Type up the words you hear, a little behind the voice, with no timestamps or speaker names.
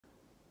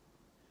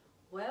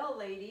Well,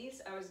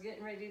 ladies, I was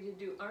getting ready to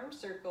do arm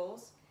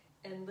circles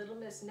and little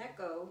Miss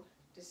Neko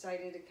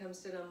decided to come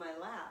sit on my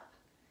lap.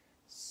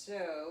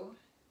 So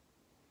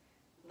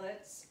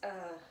let's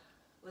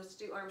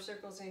do arm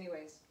circles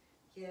anyways.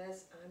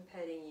 Yes, I'm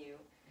petting you.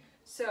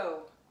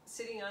 So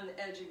sitting on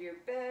the edge of your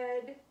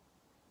bed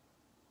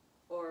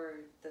or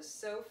the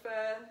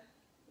sofa,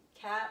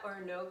 cat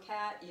or no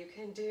cat, you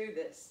can do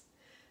this.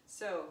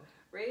 So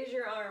raise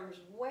your arms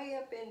way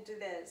up into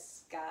the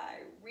sky.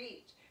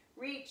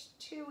 Reach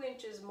 2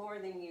 inches more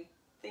than you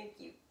think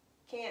you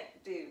can't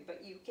do,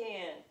 but you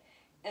can.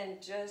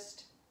 And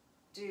just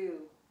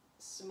do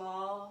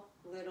small,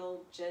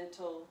 little,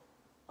 gentle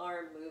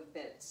arm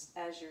movements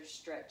as you're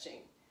stretching.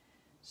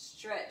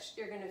 Stretch.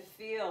 You're going to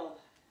feel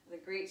the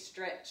great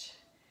stretch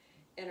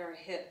in our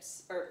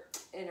hips or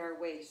in our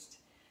waist.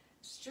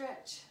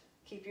 Stretch.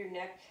 Keep your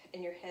neck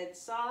and your head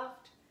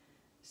soft.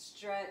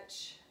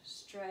 Stretch,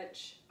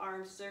 stretch,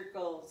 arm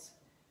circles.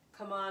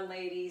 Come on,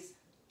 ladies.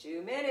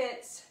 2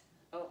 minutes.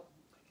 Oh,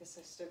 I guess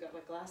I still got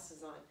my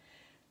glasses on.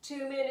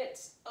 2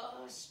 minutes.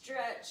 Oh,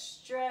 stretch,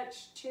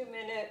 stretch, 2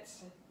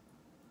 minutes.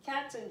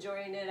 Cat's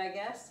enjoying it, I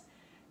guess.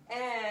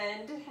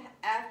 And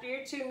after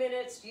your 2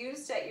 minutes, you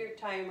set your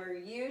timer.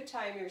 You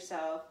time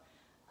yourself.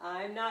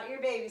 I'm not your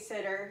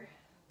babysitter,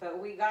 but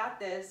we got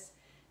this.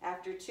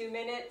 After 2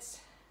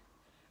 minutes,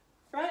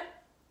 front.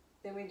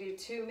 Then we do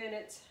 2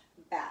 minutes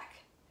back.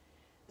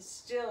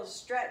 Still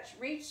stretch.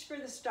 Reach for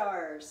the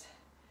stars.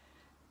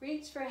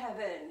 Reach for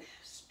heaven.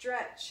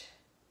 Stretch.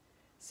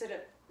 Sit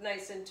up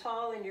nice and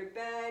tall in your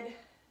bed.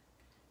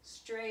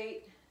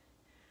 Straight.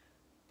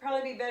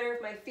 Probably be better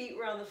if my feet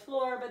were on the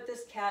floor, but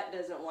this cat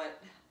doesn't want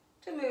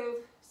to move,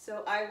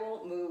 so I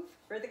won't move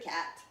for the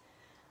cat.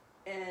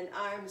 And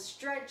I'm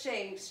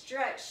stretching.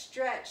 Stretch,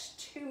 stretch.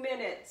 2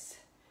 minutes.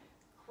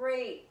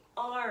 Great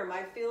arm.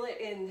 I feel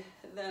it in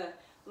the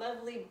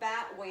lovely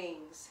bat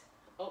wings.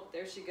 Oh,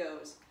 there she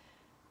goes.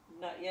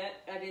 Not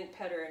yet. I didn't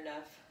pet her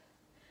enough.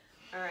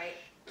 All right.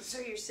 So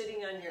you're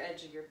sitting on your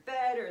edge of your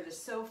bed or the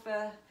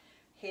sofa,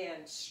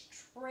 hands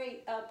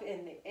straight up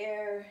in the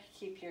air.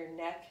 Keep your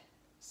neck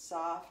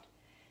soft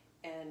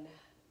and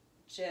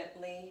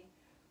gently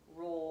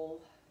roll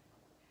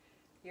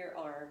your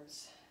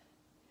arms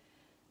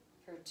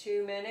for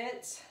 2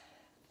 minutes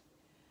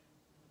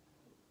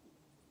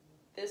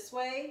this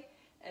way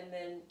and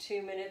then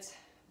 2 minutes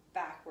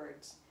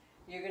backwards.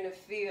 You're going to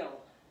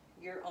feel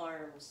your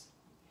arms.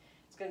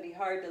 It's going to be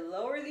hard to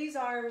lower these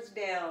arms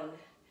down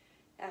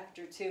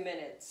after 2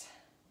 minutes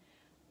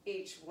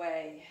each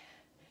way.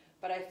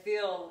 But I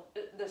feel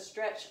the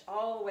stretch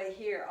all the way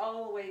here,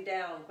 all the way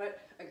down. What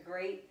a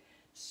great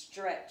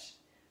stretch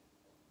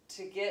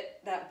to get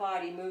that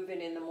body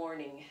moving in the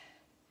morning.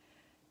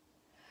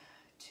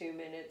 2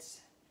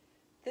 minutes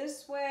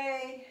this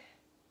way,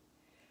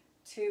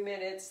 2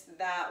 minutes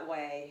that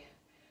way.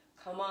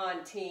 Come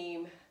on,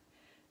 team.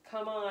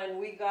 Come on,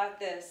 we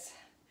got this.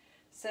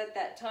 Set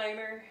that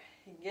timer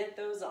and get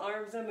those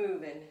arms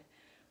a-moving.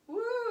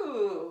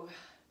 Woo!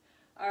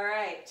 All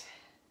right.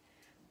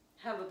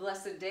 Have a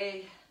blessed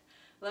day.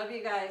 Love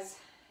you guys.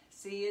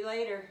 See you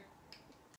later.